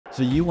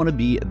So you want to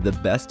be the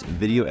best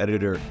video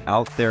editor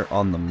out there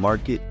on the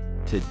market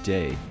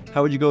today.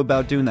 How would you go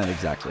about doing that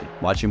exactly?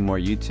 Watching more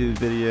YouTube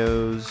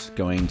videos,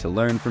 going to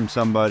learn from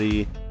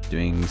somebody,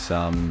 doing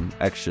some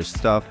extra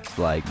stuff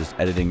like just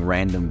editing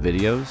random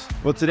videos?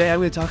 Well, today I'm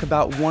going to talk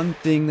about one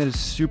thing that is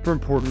super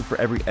important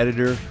for every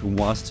editor who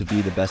wants to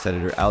be the best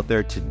editor out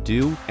there to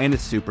do, and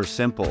it's super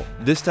simple.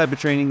 This type of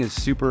training is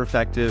super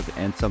effective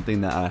and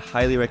something that I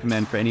highly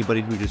recommend for anybody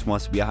who just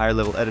wants to be a higher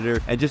level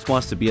editor and just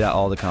wants to beat out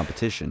all the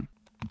competition.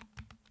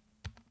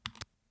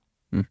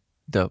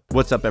 Dope.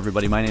 What's up,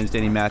 everybody? My name is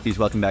Danny Matthews.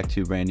 Welcome back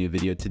to a brand new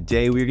video.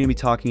 Today, we're going to be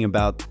talking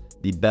about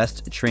the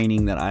best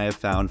training that I have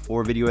found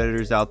for video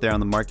editors out there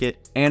on the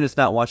market, and it's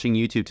not watching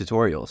YouTube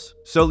tutorials.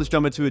 So let's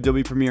jump into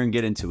Adobe Premiere and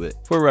get into it.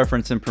 For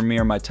reference, in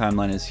Premiere, my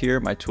timeline is here,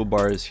 my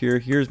toolbar is here,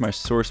 here's my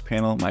source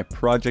panel, my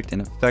project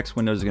and effects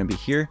windows are going to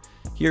be here.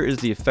 Here is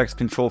the effects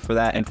control for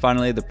that, and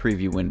finally the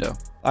preview window.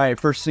 All right,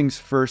 first things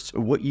first,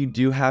 what you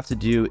do have to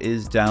do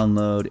is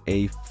download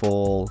a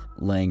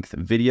full-length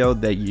video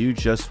that you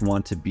just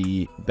want to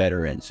be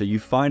better in. So you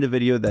find a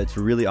video that's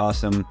really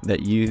awesome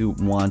that you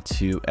want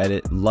to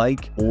edit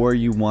or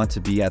you want to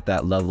be at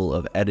that level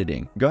of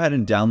editing. Go ahead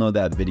and download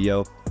that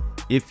video.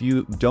 If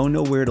you don't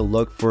know where to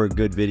look for a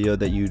good video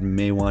that you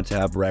may want to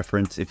have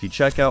reference, if you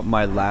check out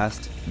my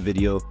last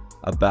video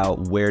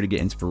about where to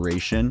get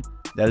inspiration,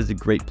 that is a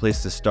great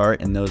place to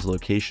start in those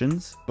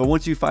locations. But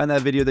once you find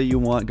that video that you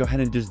want, go ahead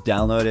and just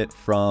download it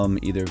from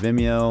either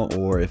Vimeo,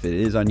 or if it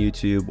is on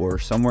YouTube or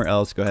somewhere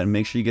else, go ahead and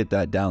make sure you get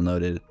that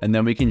downloaded. And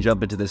then we can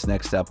jump into this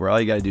next step where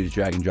all you gotta do is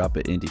drag and drop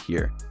it into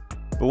here.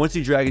 But once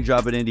you drag and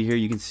drop it into here,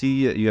 you can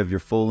see you have your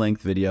full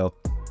length video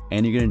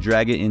and you're gonna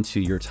drag it into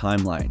your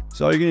timeline.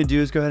 So all you're gonna do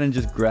is go ahead and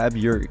just grab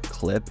your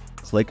clip,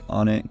 click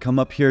on it, come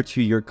up here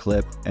to your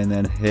clip, and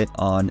then hit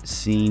on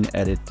Scene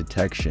Edit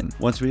Detection.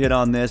 Once we hit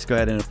on this, go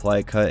ahead and apply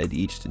a cut at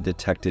each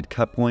detected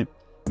cut point.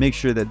 Make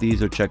sure that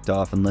these are checked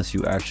off unless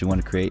you actually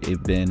want to create a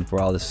bin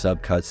for all the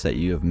subcuts that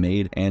you have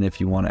made. And if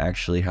you want to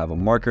actually have a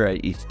marker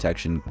at each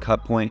detection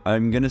cut point,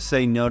 I'm going to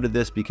say no to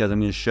this because I'm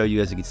going to show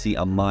you, as you can see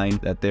on mine,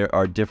 that there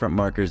are different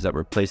markers that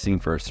we're placing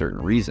for a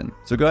certain reason.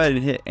 So go ahead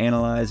and hit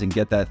analyze and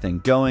get that thing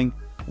going.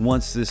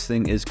 Once this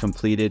thing is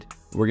completed,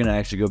 we're going to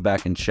actually go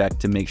back and check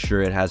to make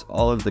sure it has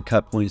all of the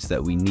cut points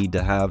that we need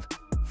to have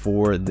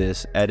for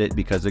this edit,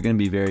 because they're going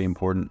to be very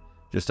important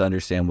just to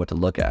understand what to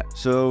look at.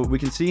 So we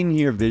can see in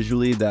here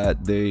visually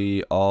that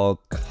they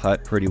all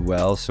cut pretty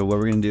well. So what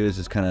we're gonna do is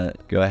just kind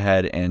of go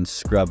ahead and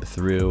scrub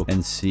through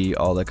and see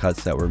all the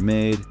cuts that were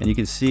made. And you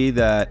can see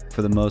that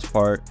for the most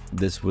part,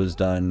 this was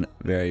done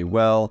very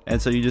well.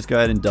 And so you just go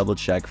ahead and double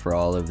check for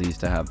all of these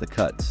to have the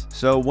cuts.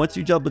 So once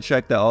you double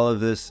check that all of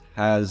this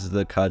has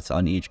the cuts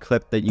on each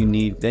clip that you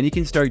need, then you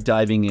can start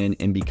diving in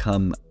and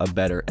become a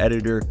better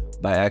editor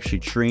by actually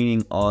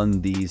training on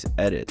these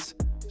edits.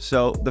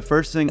 So the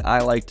first thing I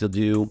like to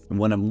do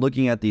when I'm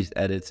looking at these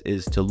edits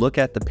is to look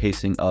at the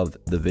pacing of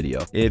the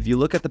video. If you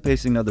look at the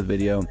pacing of the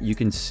video, you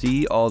can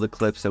see all the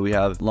clips that we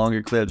have: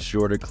 longer clips,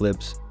 shorter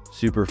clips,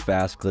 super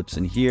fast clips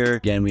in here.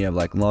 Again, we have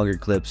like longer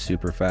clips,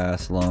 super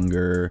fast,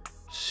 longer,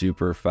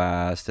 super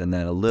fast, and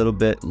then a little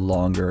bit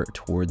longer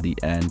toward the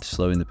end,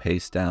 slowing the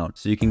pace down.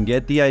 So you can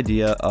get the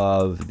idea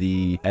of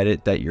the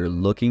edit that you're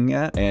looking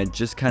at and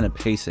just kind of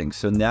pacing.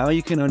 So now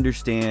you can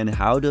understand,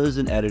 how does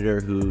an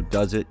editor who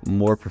does it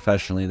more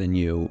professionally than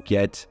you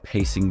get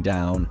pacing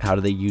down? How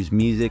do they use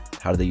music?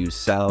 How do they use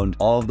sound?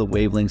 All of the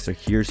wavelengths are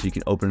here, so you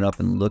can open it up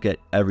and look at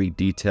every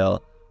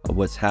detail of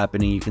what's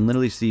happening. You can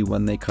literally see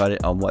when they cut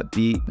it on what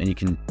beat, and you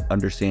can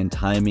understand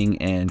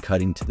timing and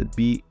cutting to the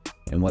beat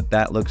and what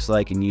that looks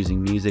like, and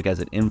using music as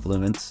an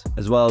influence,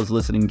 as well as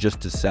listening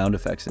just to sound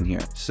effects in here.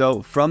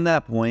 So from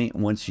that point,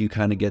 once you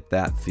kind of get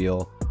that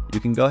feel, you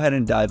can go ahead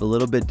and dive a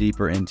little bit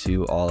deeper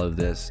into all of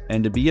this.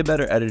 And to be a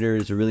better editor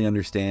is to really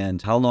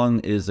understand how long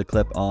is the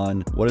clip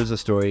on, what is the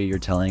story you're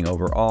telling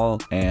overall,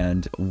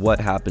 and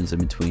what happens in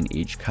between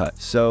each cut.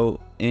 So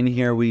in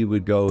here, we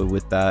would go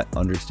with that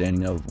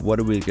understanding of what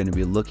are we going to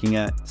be looking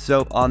at.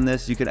 So on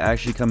this, you can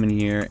actually come in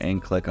here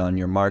and click on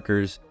your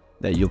markers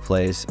that you'll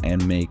place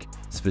and make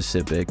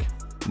specific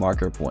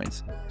marker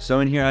points. So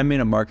in here, I made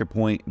a marker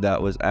point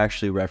that was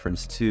actually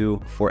referenced to,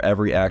 for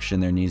every action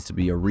there needs to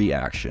be a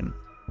reaction.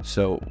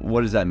 So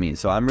what does that mean?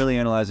 So I'm really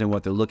analyzing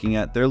what they're looking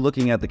at. They're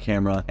looking at the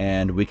camera,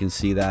 and we can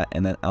see that.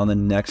 And then on the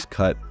next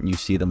cut, you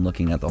see them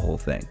looking at the whole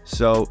thing.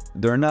 So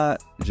they're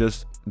not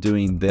just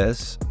doing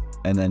this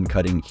and then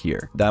cutting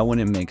here. That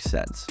wouldn't make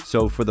sense.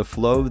 So for the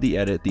flow of the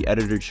edit, the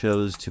editor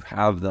chose to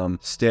have them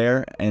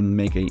stare and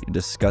make a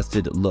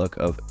disgusted look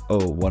of,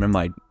 oh, what am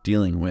I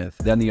dealing with?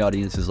 Then the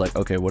audience is like,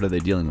 okay, what are they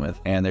dealing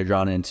with? And they're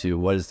drawn into,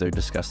 what is their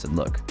disgusted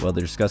look? Well,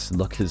 their disgusted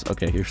look is,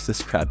 okay, here's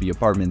this crappy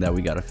apartment that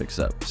we gotta fix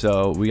up.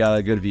 So we got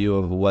a good view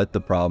of what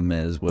the problem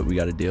is, what we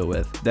gotta deal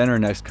with. Then our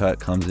next cut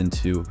comes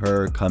into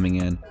her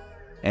coming in,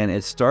 and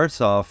it starts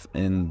off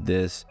in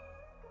this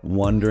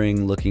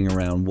wondering, looking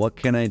around, what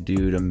can I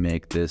do to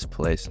make this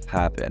place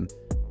happen?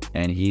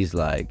 And he's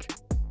like,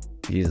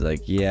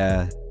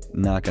 yeah,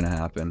 not gonna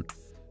happen.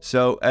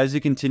 So as you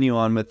continue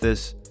on with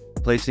this,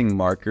 placing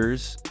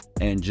markers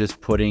and just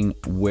putting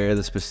where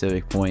the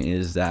specific point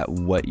is that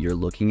what you're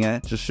looking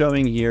at. Just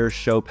showing here,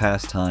 show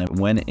past time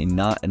when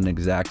not an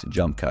exact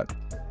jump cut.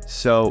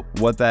 So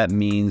what that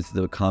means,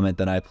 the comment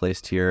that I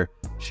placed here,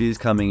 she's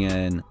coming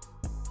in,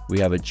 we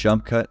have a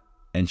jump cut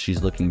and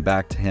she's looking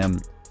back to him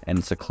and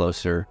it's a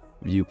closer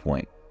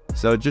viewpoint.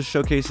 So just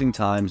showcasing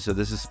time. So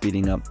this is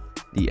speeding up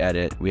the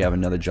edit. We have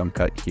another jump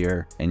cut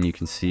here and you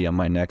can see on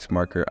my next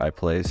marker I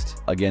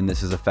placed, again,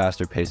 this is a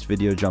faster paced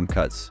video, jump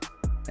cuts.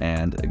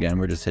 And again,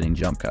 we're just hitting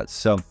jump cuts.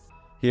 So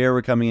here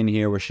we're coming in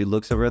here where she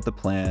looks over at the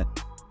plant.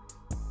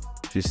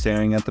 She's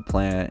staring at the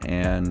plant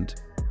and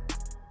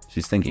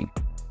she's thinking.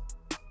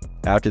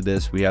 After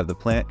this, we have the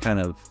plant kind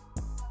of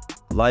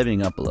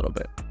livening up a little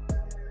bit.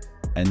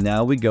 And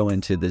now we go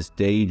into this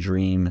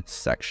daydream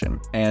section.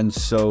 And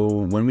so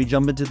when we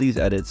jump into these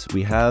edits,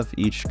 we have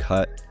each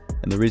cut.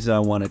 And the reason I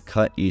want to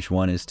cut each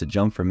one is to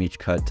jump from each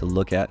cut to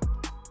look at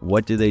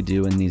what do they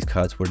do in these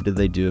cuts, what did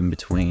they do in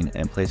between,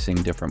 and placing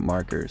different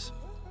markers.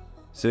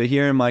 So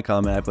here in my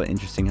comment, I put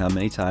interesting how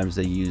many times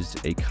they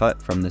used a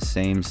cut from the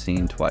same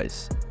scene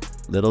twice.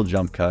 Little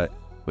jump cut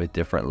with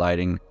different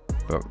lighting,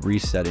 but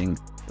resetting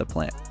the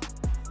plant.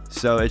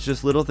 So it's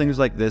just little things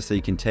like this that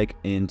you can take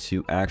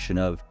into action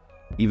of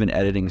even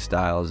editing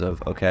styles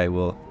of, okay,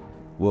 well,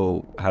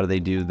 how do they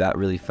do that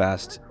really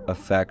fast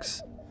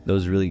effects,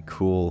 those really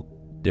cool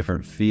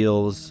different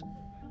feels.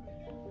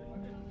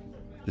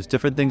 There's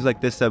different things like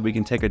this that we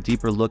can take a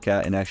deeper look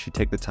at and actually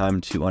take the time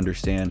to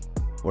understand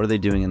what are they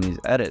doing in these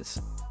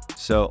edits.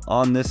 So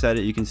on this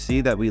edit, you can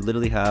see that we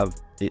literally have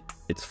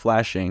it's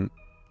flashing,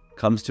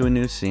 comes to a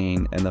new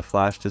scene, and the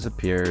flash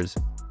disappears,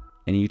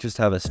 and you just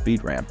have a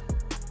speed ramp.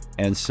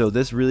 And so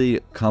this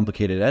really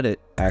complicated edit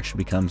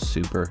actually becomes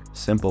super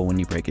simple when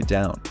you break it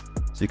down.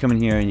 So you come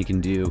in here and you can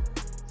do,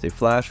 say,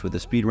 flash with a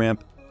speed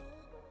ramp,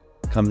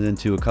 comes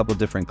into a couple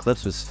different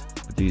clips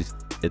with these.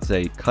 It's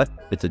a cut,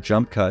 it's a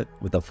jump cut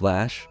with a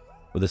flash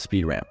with a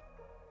speed ramp.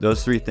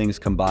 Those three things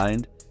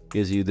combined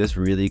gives you this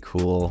really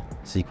cool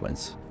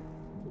sequence.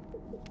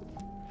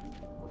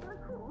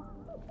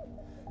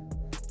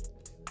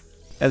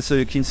 And so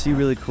you can see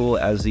really cool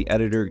as the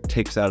editor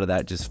takes out of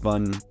that just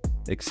fun,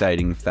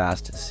 exciting,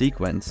 fast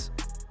sequence,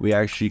 we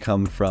actually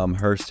come from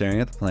her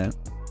staring at the plant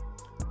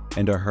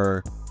and to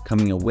her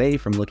coming away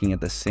from looking at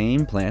the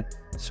same plant.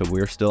 So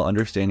we're still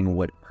understanding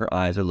what her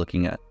eyes are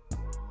looking at.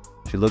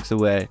 She looks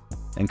away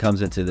and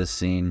comes into this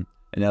scene.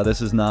 And now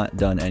this is not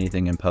done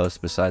anything in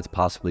post besides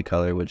possibly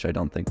color, which I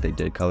don't think they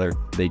did color.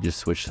 They just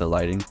switched the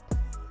lighting.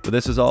 But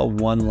this is all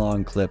one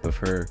long clip of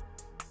her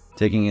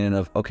taking in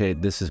of, okay,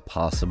 this is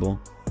possible.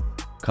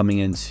 Coming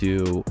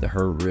into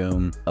her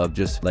room of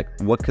just like,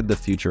 what could the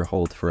future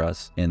hold for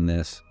us in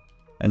this?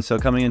 And so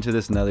coming into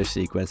this another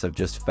sequence of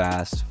just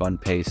fast,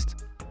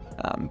 fun-paced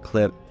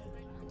clip,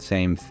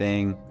 same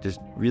thing. Just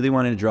really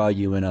wanted to draw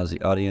you in as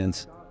the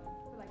audience.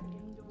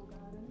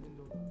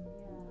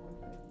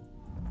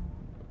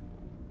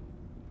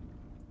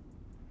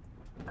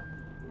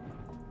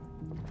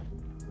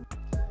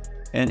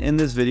 And in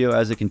this video,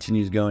 as it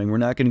continues going, we're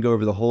not going to go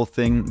over the whole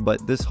thing,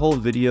 but this whole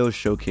video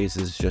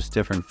showcases just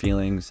different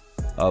feelings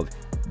of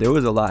there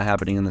was a lot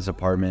happening in this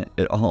apartment.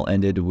 It all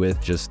ended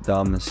with just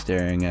them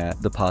staring at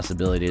the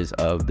possibilities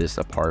of this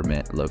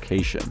apartment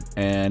location.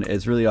 And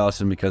it's really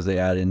awesome because they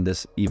add in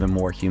this even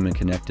more human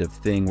connective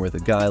thing where the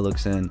guy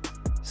looks in,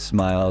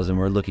 smiles, and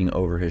we're looking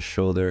over his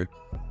shoulder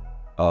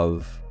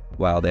of,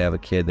 wow, they have a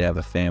kid, they have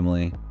a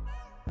family.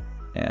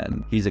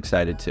 And he's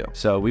excited too.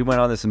 So we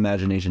went on this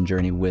imagination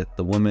journey with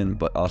the woman,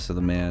 but also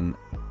the man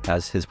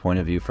has his point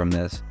of view from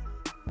this.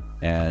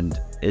 And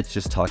it's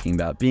just talking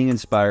about being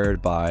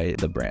inspired by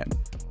the brand.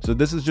 So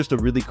this is just a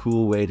really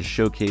cool way to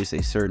showcase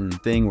a certain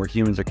thing where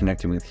humans are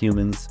connecting with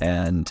humans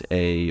and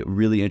a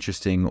really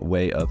interesting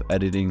way of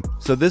editing.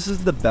 So this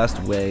is the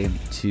best way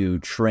to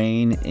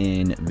train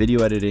in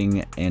video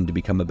editing and to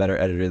become a better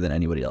editor than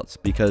anybody else.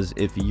 Because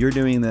if you're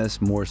doing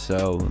this more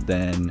so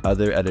than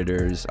other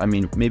editors, I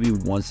mean, maybe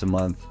once a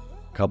month,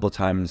 couple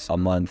times a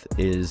month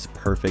is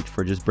perfect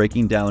for just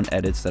breaking down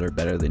edits that are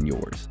better than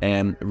yours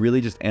and really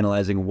just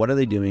analyzing what are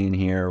they doing in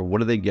here, what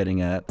are they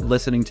getting at,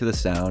 listening to the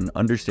sound,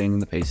 understanding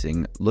the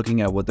pacing,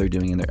 looking at what they're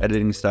doing in their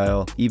editing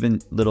style, even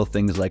little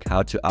things like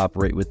how to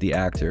operate with the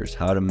actors,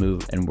 how to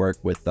move and work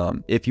with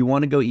them. If you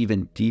want to go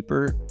even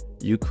deeper,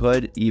 you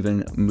could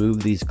even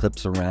move these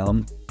clips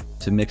around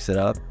to mix it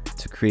up,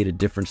 to create a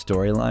different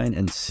storyline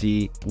and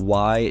see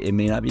why it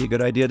may not be a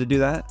good idea to do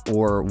that,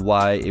 or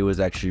why it was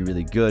actually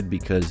really good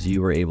because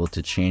you were able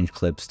to change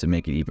clips to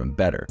make it even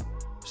better.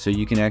 So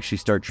you can actually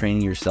start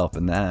training yourself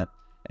in that.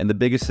 And the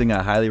biggest thing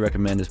I highly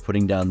recommend is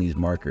putting down these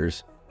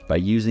markers. By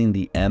using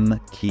the M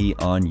key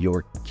on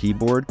your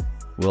keyboard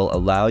will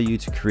allow you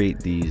to create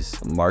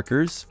these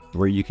markers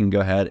where you can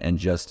go ahead and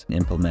just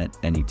implement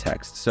any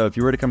text. So if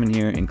you were to come in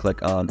here and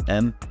click on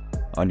M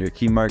on your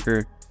key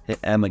marker, hit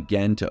M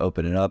again to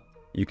open it up.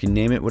 You can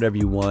name it whatever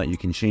you want. You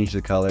can change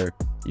the color.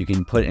 You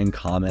can put in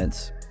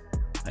comments,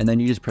 and then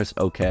you just press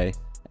OK,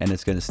 and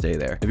it's going to stay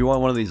there. If you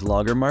want one of these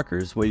longer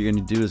markers, what you're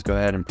going to do is go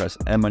ahead and press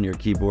M on your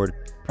keyboard,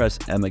 press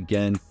M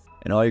again,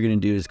 And all you're going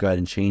to do is go ahead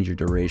and change your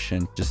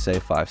duration, just say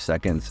 5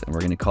 seconds, and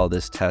we're going to call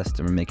this test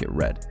and we'll make it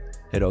red.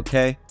 Hit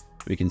OK.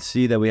 We can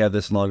see that we have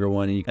this longer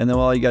one, and then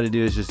all you got to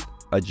do is just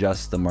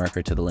adjust the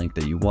marker to the length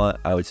that you want.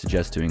 I would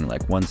suggest doing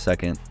like 1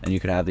 second, and you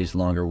can have these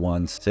longer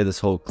ones. Say this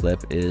whole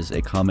clip is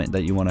a comment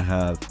that you want to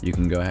have. You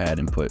can go ahead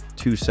and put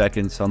 2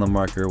 seconds on the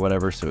marker or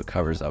whatever, so it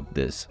covers up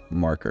this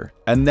marker.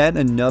 And then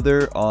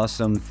another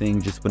awesome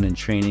thing just when in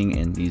training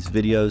in these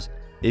videos,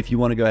 if you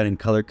want to go ahead and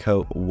color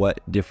code what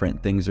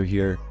different things are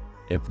here,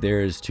 if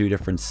there's 2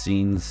 different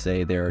scenes,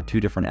 say there are 2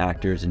 different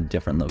actors in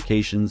different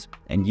locations,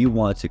 and you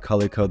want to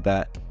color code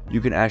that, you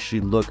can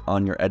actually look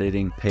on your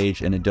editing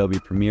page in Adobe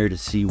Premiere to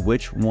see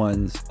which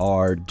ones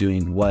are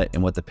doing what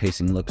and what the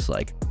pacing looks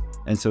like.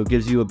 And so it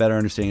gives you a better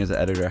understanding as an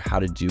editor how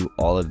to do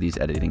all of these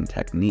editing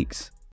techniques.